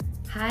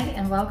Hi,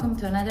 and welcome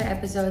to another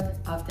episode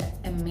of the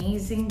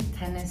EMAzing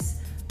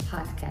Tennis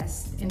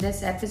podcast. In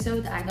this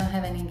episode, I don't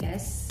have any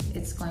guests.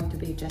 It's going to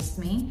be just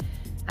me.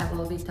 I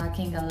will be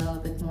talking a little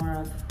bit more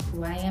of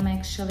who I am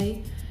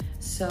actually,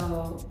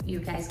 so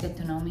you guys get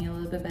to know me a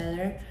little bit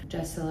better.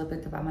 Just a little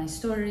bit about my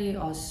story,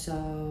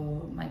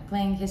 also my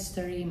playing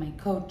history, my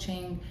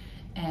coaching,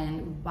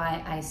 and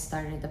why I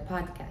started the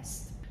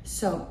podcast.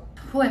 So,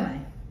 who am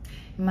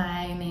I?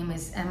 My name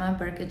is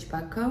Burgic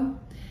Bucko.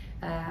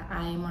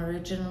 I'm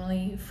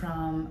originally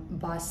from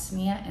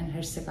Bosnia and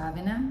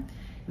Herzegovina.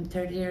 I'm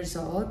 30 years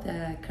old,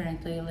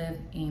 currently live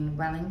in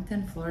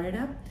Wellington,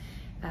 Florida.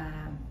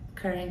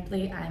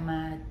 Currently I'm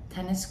a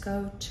tennis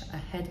coach, a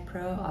head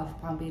pro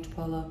of Palm Beach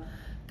Polo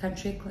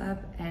Country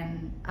Club,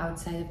 and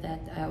outside of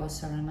that I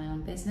also run my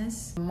own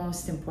business.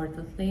 Most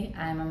importantly,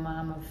 I'm a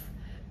mom of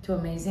two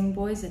amazing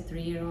boys, a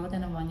 3-year-old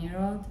and a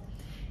 1-year-old,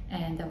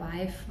 and the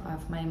wife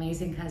of my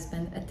amazing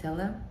husband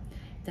Attila.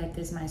 That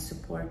is my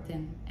support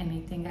in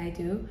anything I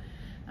do.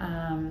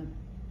 And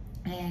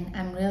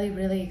I'm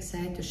really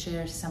excited to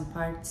share some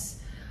parts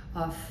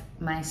of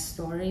my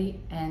story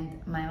and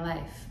my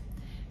life.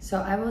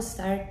 So I will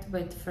start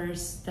with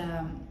first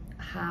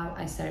how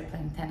I started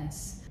playing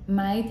tennis.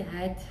 My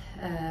dad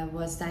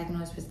was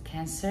diagnosed with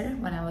cancer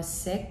when I was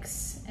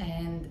 6,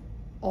 and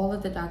all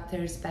of the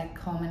doctors back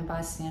home in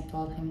Bosnia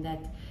told him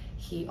that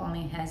he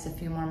only has a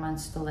few more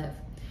months to live.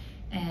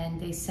 And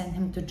they sent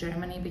him to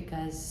Germany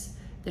because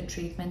the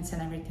treatments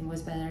and everything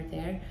was better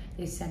there.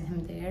 They sent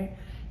him there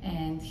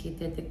and he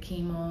did the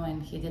chemo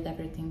and he did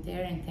everything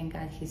there, and thank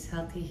God he's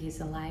healthy,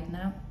 he's alive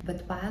now.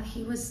 But while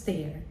he was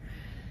there,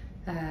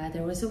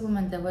 there was a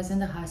woman that was in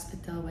the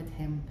hospital with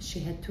him.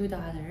 She had 2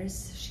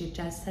 daughters. She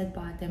just had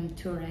bought them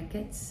 2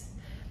 rackets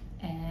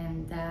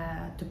and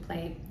to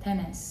play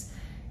tennis.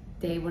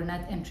 They were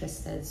not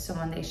interested. So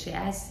one day she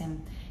asked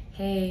him,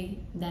 "Hey,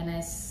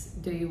 Dennis,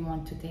 do you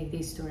want to take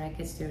these 2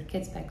 rackets to your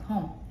kids back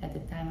home?" At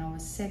the time I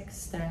was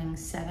 6, turning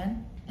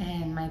 7.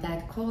 And my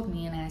dad called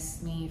me and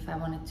asked me if I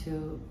wanted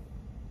to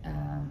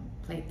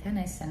play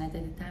tennis. And at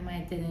the time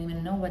I didn't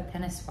even know what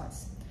tennis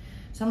was.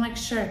 So I'm like,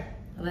 sure,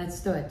 let's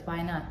do it,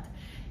 why not?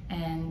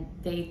 And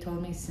they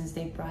told me since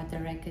they brought the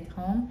racket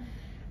home,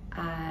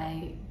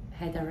 I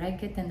had a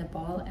racket and the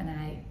ball and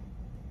I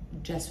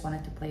just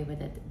wanted to play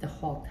with it the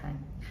whole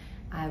time.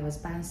 I was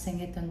bouncing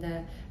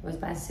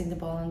the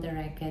ball on the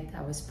racket.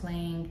 I was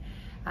playing.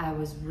 I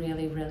was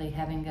really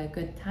having a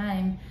good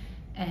time,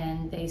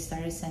 and they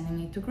started sending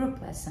me to group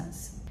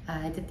lessons.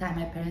 At the time,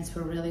 my parents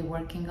were really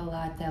working a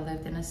lot. I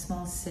lived in a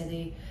small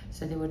city,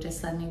 so they would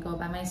just let me go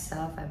by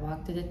myself. I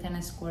walked to the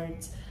tennis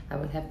courts. I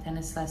would have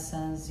tennis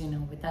lessons,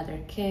 with other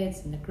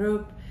kids in the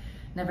group.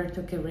 Never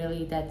took it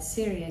really that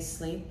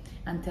seriously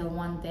until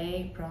one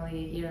day,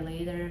 probably a year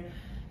later,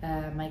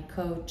 my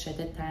coach at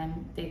the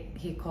time,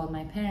 he called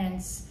my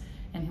parents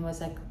and he was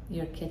like,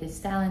 "Your kid is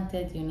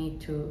talented, you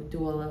need to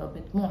do a little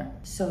bit more."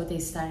 So they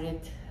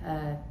started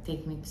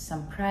taking me to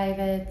some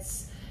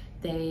privates.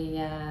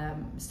 They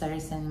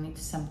started sending me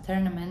to some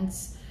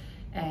tournaments,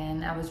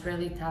 and I was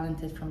really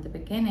talented from the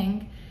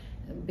beginning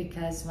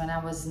because when I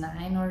was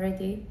 9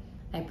 already,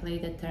 I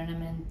played a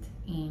tournament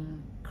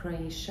in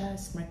Croatia,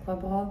 Smrkva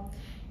Ball,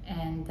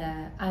 and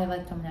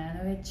Ayla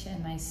Tomljanovic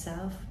and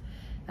myself,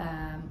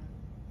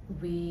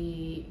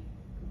 we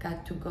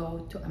got to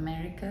go to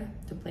America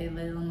to play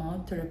Little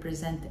Mo to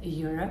represent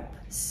Europe.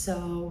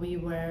 So we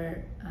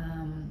were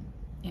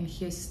in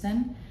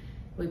Houston.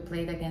 We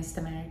played against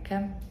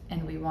America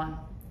and we won.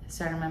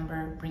 So I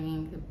remember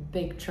bringing a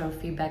big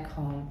trophy back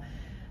home.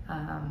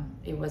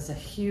 It was a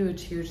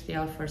huge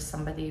deal for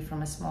somebody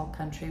from a small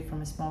country,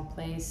 from a small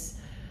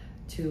place,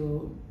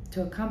 to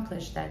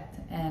accomplish that.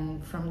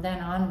 And from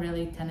then on,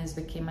 really, tennis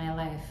became my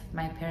life.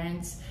 My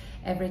parents,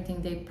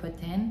 everything they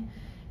put in,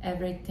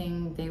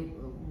 everything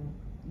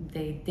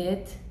they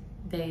did,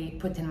 they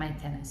put in my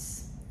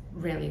tennis.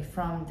 Really,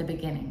 from the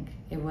beginning,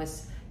 it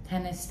was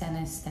tennis.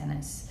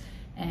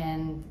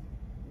 And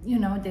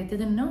they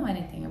didn't know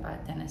anything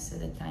about tennis at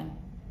the time.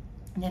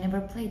 They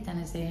never played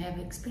tennis, they didn't have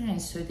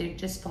experience, so they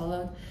just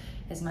followed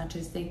as much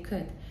as they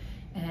could.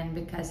 And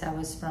because I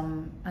was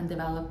from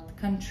undeveloped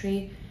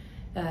country,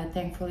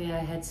 thankfully I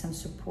had some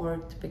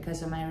support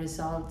because of my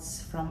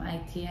results from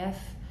ITF.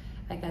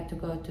 I got to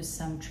go to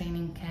some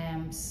training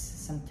camps,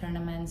 some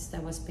tournaments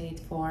that was paid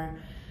for.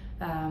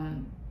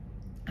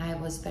 I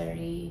was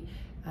very,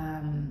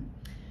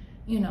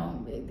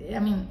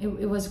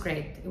 it was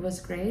great. It was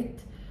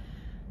great.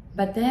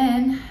 But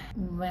then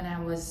when I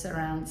was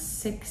around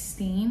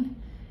 16,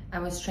 I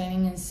was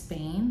training in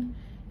Spain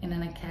in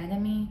an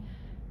academy,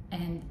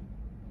 and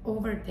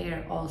over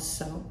there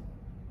also,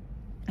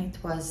 it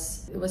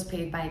was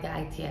paid by the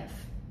ITF.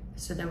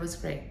 So that was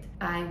great.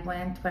 I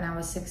went when I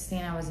was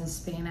 16, I was in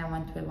Spain. I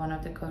went with one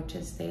of the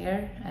coaches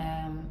there,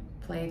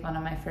 played one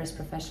of my first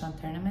professional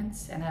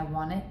tournaments, and I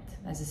won it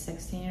as a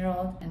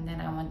 16-year-old. And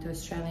then I went to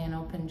Australian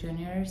Open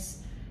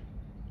Juniors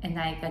and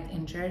I got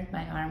injured.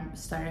 My arm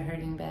started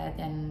hurting bad,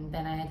 and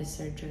then I had a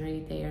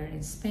surgery there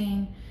in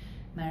Spain.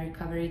 My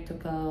recovery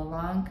took a little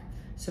long,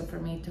 so for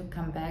me to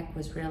come back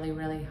was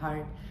really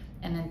hard.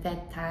 And at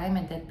that time,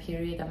 at that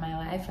period of my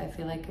life, I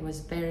feel like it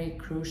was very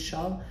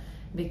crucial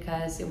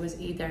because it was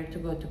either to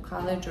go to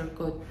college or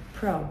go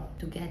pro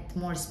to get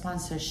more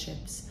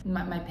sponsorships.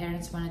 My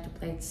parents wanted to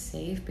play it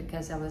safe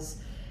because I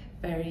was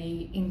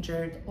very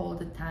injured all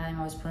the time.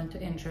 I was prone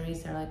to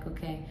injuries. They're like,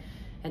 okay,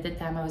 at the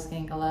time I was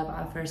getting a lot of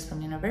offers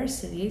from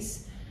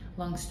universities.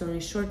 Long story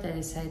short, I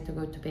decided to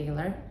go to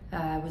Baylor.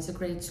 It was a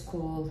great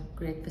school,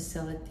 great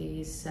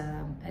facilities.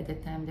 At the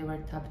time they were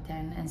top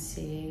 10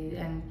 NCAA,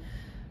 and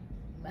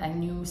I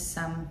knew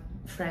some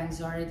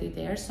friends already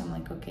there, so I'm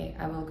like, okay,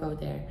 I will go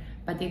there.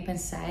 But deep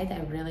inside,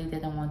 I really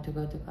didn't want to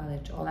go to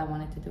college. All I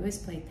wanted to do is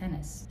play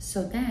tennis.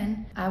 So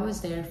then I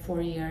was there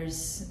 4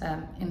 years.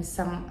 In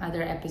some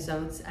other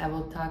episodes, I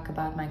will talk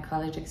about my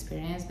college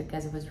experience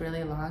because it was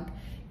really long.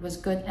 It was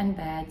good and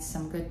bad,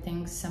 some good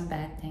things, some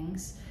bad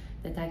things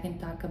that I can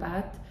talk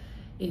about.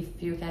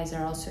 If you guys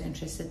are also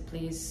interested,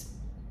 please,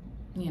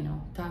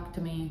 talk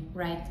to me,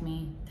 write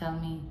me, tell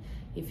me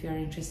if you're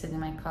interested in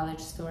my college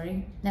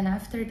story. Then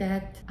after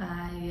that,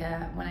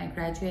 when I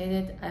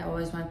graduated, I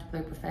always wanted to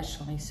play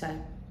professionally. So I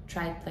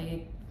tried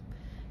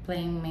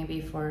playing maybe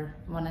for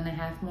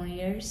 1.5 more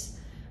years,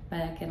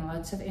 but again,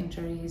 lots of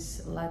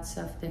injuries, lots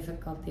of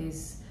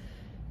difficulties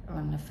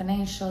on the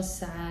financial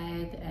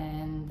side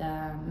and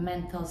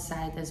mental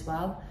side as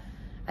well.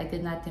 I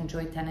did not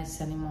enjoy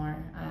tennis anymore.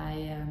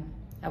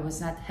 I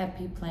was not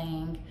happy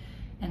playing,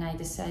 and I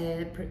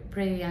decided at a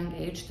pretty young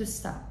age to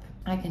stop.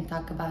 I can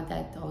talk about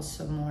that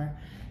also more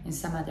in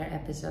some other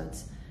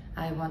episodes.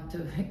 I want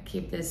to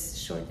keep this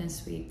short and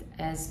sweet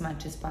as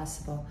much as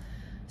possible.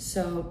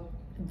 So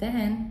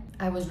then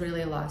I was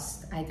really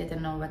lost. I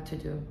didn't know what to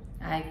do.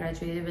 I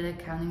graduated with an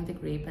accounting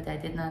degree, but I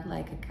did not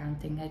like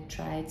accounting. I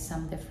tried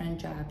some different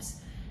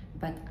jobs,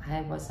 but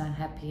I was not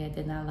happy. I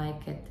did not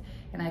like it.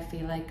 And I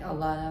feel like a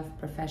lot of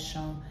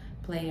professional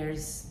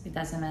players, it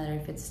doesn't matter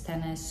if it's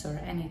tennis or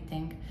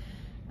anything,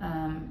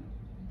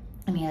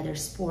 any other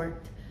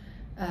sport,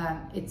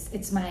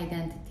 it's my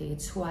identity,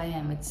 it's who I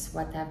am, it's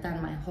what I've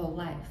done my whole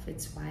life,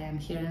 it's why I'm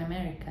here in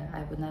America.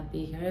 I would not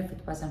be here if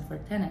it wasn't for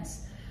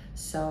tennis.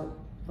 So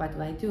what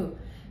do I do?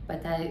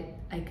 But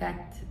I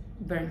got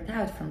burnt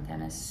out from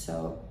tennis,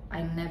 so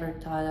I never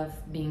thought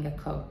of being a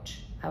coach.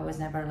 I was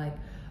never like,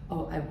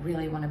 oh, I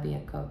really want to be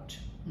a coach.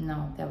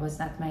 No, that was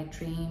not my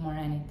dream or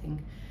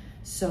anything.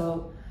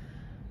 So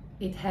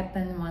it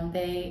happened one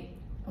day,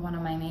 one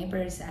of my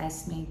neighbors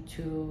asked me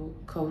to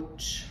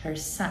coach her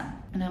son.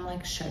 And I'm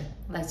like, sure,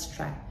 let's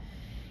try.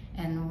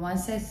 And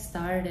once I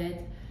started,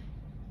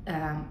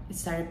 it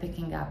started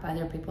picking up.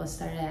 Other people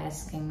started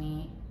asking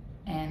me,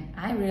 and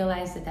I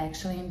realized that I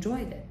actually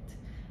enjoyed it.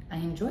 I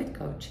enjoyed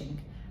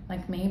coaching.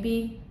 Like,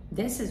 maybe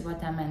this is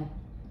what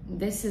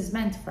this is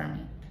meant for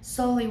me.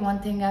 Slowly,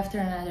 one thing after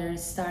another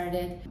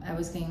started. I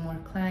was getting more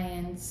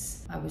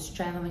clients. I was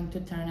traveling to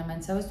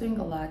tournaments. I was doing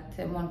a lot.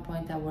 At one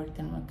point, I worked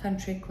in a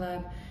country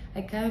club.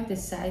 I kind of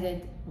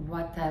decided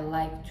what I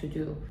like to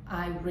do.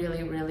 I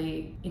really,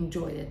 really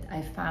enjoyed it.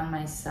 I found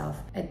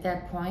myself at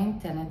that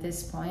point, and at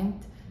this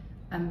point,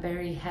 I'm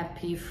very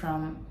happy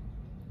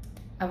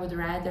I would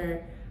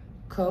rather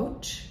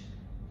coach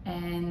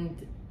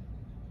and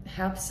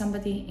help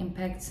somebody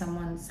impact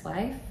someone's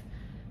life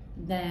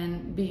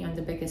than be on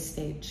the biggest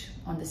stage,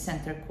 on the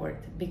center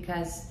court,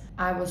 because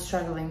I was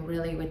struggling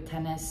really with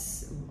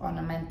tennis on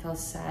a mental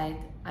side.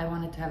 I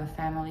wanted to have a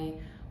family.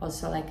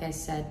 Also, like I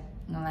said,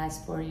 in the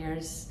last 4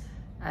 years,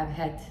 I've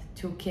had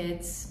 2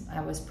 kids.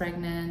 I was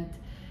pregnant.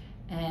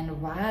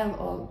 And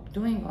while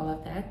doing all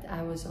of that,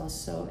 I was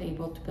also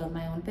able to build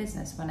my own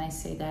business. When I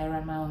say that I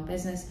run my own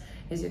business,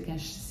 as you can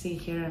see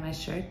here on my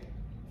shirt,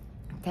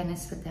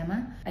 Tennis with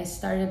Emma, I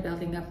started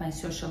building up my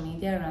social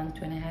media around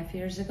 2.5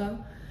 years ago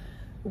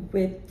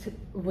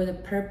with a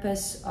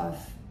purpose of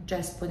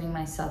just putting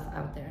myself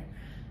out there,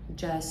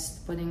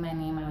 just putting my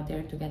name out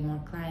there to get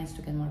more clients,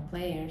 to get more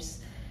players.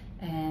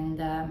 And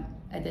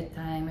at the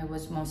time, it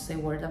was mostly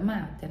word of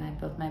mouth, and I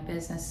built my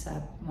business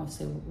up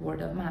mostly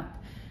word of mouth.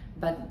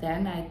 But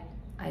then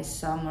I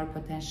saw more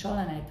potential,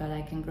 and I thought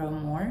I can grow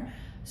more,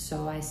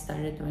 so I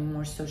started doing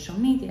more social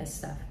media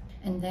stuff.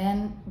 And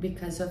then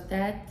because of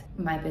that,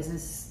 my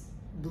business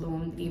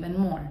bloomed even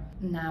more.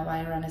 Now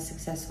I run a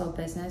successful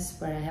business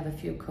where I have a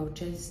few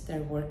coaches.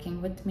 They're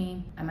working with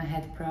me. I'm a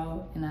head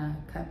pro in a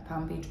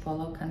Palm Beach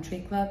Polo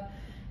country club.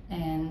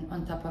 And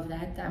on top of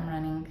that, I'm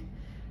running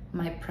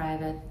my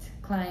private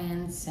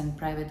clients and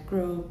private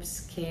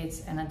groups,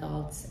 kids and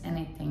adults,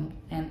 anything.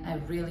 And I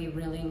really,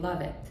 really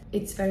love it.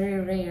 It's very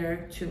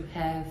rare to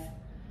have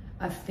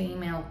a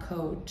female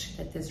coach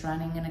that is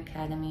running an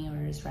academy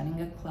or is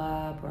running a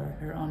club or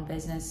her own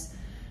business.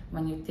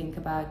 When you think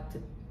about the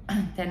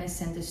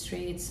tennis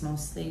industry, it's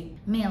mostly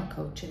male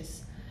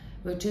coaches,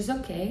 which is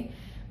okay.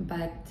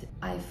 But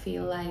I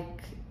feel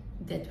like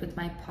that with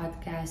my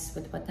podcast,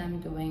 with what I'm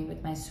doing,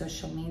 with my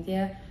social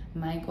media,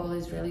 my goal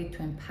is really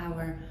to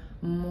empower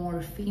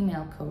more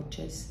female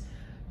coaches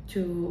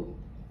to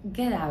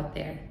get out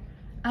there.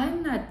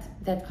 I'm not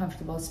that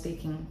comfortable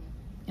speaking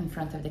in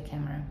front of the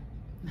camera.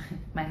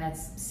 might not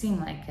seem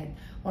like it,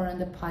 or on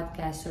the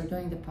podcast or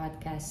doing the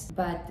podcast.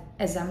 But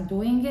as I'm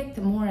doing it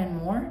more and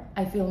more,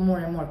 I feel more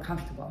and more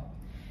comfortable.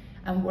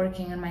 I'm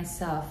working on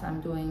myself.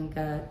 I'm doing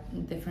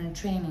different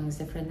trainings,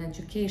 different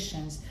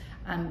educations.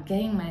 I'm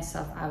getting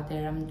myself out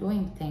there. I'm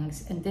doing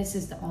things, and this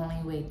is the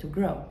only way to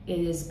grow. It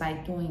is by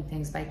doing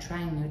things, by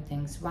trying new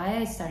things. Why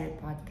I started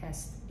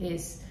podcast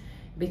is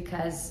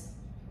because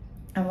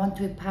I want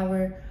to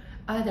empower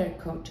other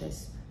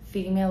coaches,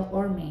 female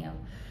or male,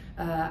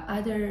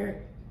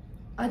 other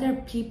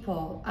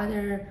people,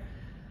 other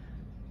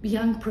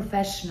young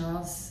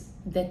professionals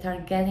that are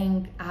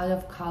getting out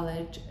of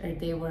college, or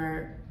they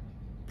were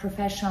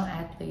professional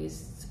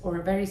athletes or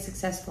very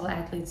successful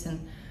athletes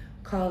in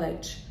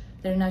college.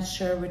 They're not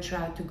sure which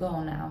route to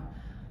go now.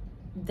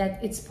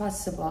 That it's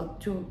possible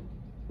to,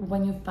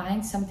 when you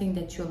find something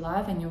that you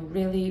love and you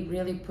really,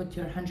 really put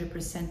your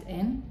 100%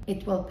 in,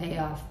 it will pay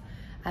off.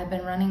 I've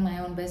been running my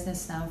own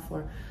business now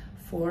for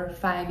 4 or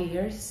 5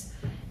 years,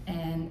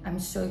 and I'm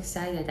so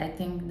excited. I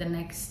think the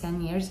next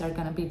 10 years are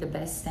gonna be the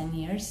best 10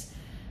 years.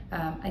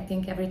 I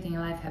think everything in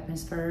life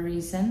happens for a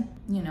reason.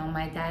 You know,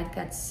 my dad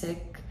got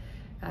sick,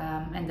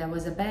 and that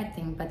was a bad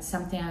thing, but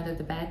something out of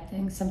the bad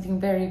thing, something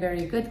very,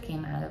 very good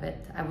came out of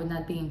it. I would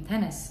not be in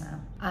tennis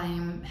now.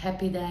 I'm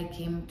happy that I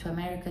came to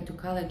America to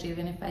college,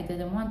 even if I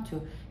didn't want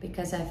to,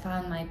 because I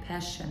found my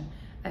passion.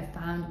 I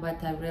found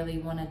what I really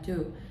want to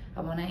do.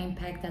 I want to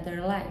impact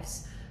other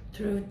lives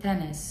through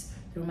tennis,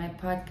 through my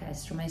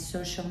podcast, through my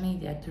social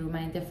media, through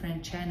my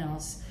different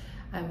channels.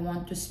 I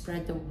want to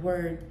spread the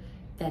word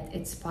that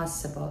it's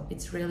possible.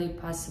 It's really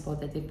possible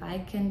that if I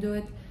can do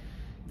it,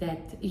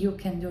 that you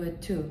can do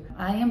it too.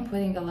 I am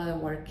putting a lot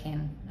of work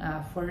in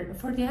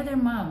for the other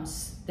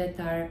moms that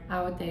are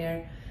out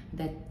there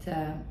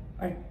that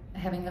are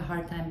having a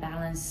hard time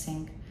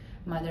balancing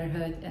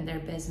motherhood and their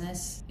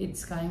business.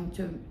 It's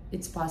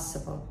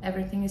possible.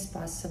 Everything is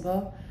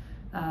possible.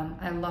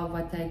 I love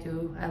what I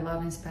do. I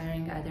love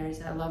inspiring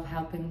others. I love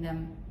helping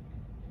them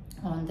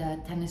on the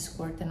tennis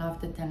court and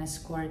off the tennis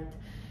court.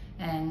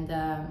 And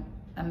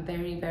I'm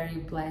very, very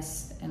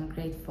blessed and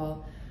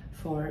grateful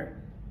for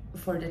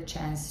the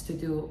chance to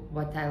do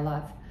what I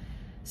love.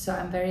 So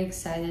I'm very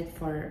excited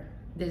for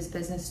this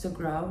business to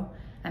grow.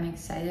 I'm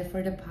excited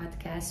for the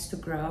podcast to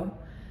grow,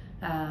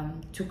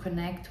 to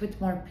connect with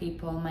more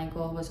people. My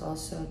goal was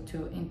also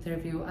to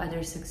interview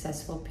other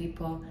successful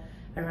people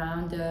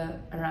around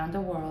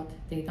the world.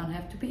 They don't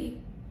have to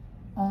be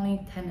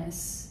only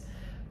tennis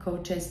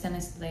coaches,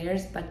 tennis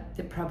players, but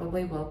they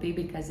probably will be,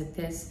 because it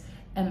is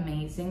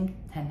EMAzing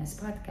tennis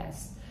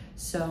podcast.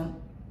 So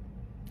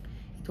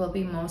it will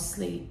be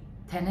mostly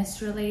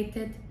tennis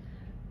related,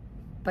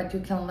 but you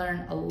can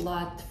learn a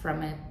lot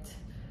from it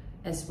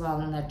as well,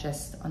 not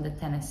just on the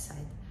tennis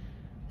side.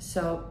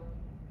 So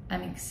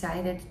I'm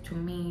excited to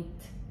meet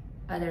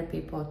other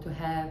people, to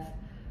have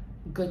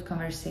good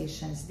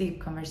conversations,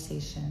 deep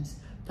conversations,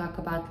 talk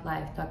about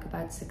life, talk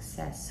about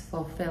success,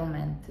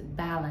 fulfillment,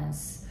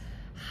 balance,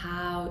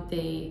 how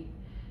they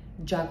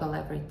juggle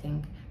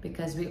everything,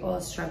 because we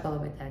all struggle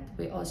with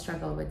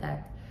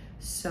that.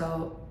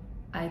 So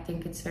I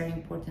think it's very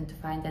important to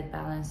find that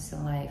balance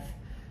in life,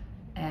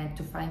 and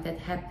to find that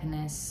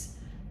happiness,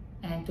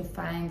 and to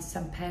find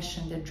some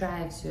passion that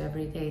drives you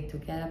every day, to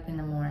get up in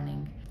the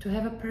morning, to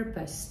have a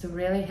purpose, to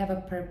really have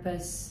a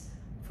purpose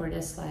for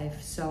this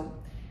life. So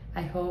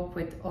I hope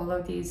with all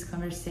of these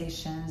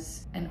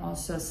conversations, and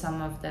also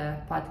some of the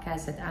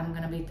podcasts that I'm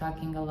gonna be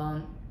talking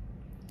alone,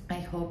 I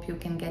hope you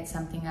can get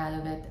something out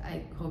of it.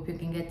 I hope you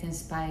can get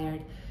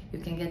inspired, you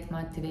can get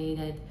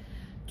motivated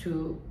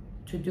to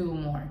do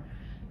more.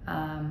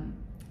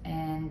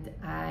 And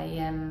I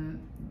am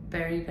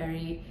very,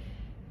 very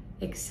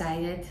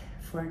excited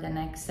for the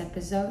next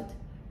episode,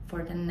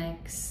 for the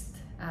next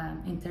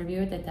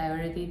interview that I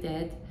already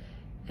did.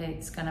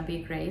 It's gonna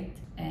be great.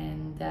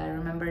 And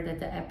remember that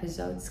the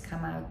episodes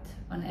come out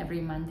on every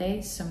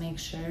Monday, so make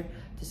sure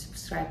to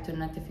subscribe to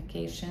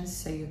notifications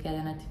so you get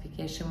a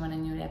notification when a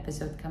new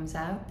episode comes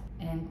out.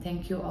 And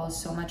thank you all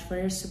so much for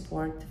your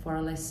support,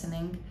 for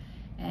listening,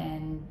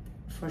 and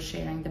for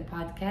sharing the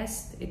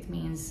podcast. It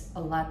means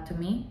a lot to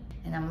me,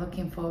 and I'm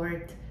looking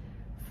forward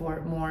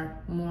for more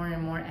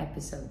and more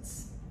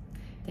episodes.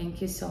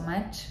 Thank you so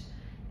much,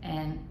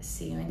 and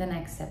see you in the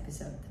next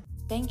episode.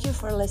 Thank you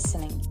for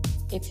listening.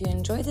 If you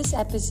enjoyed this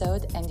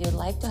episode and you'd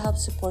like to help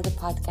support the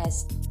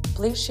podcast,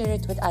 please share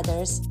it with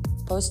others,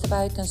 post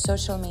about it on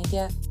social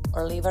media,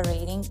 or leave a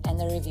rating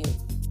and a review.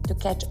 To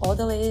catch all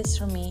the latest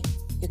from me,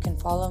 you can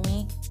follow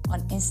me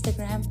on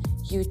Instagram,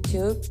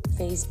 YouTube,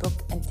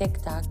 Facebook, and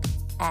TikTok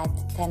at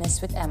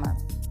Tennis with Emma.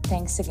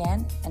 Thanks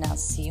again, and I'll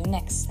see you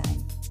next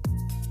time.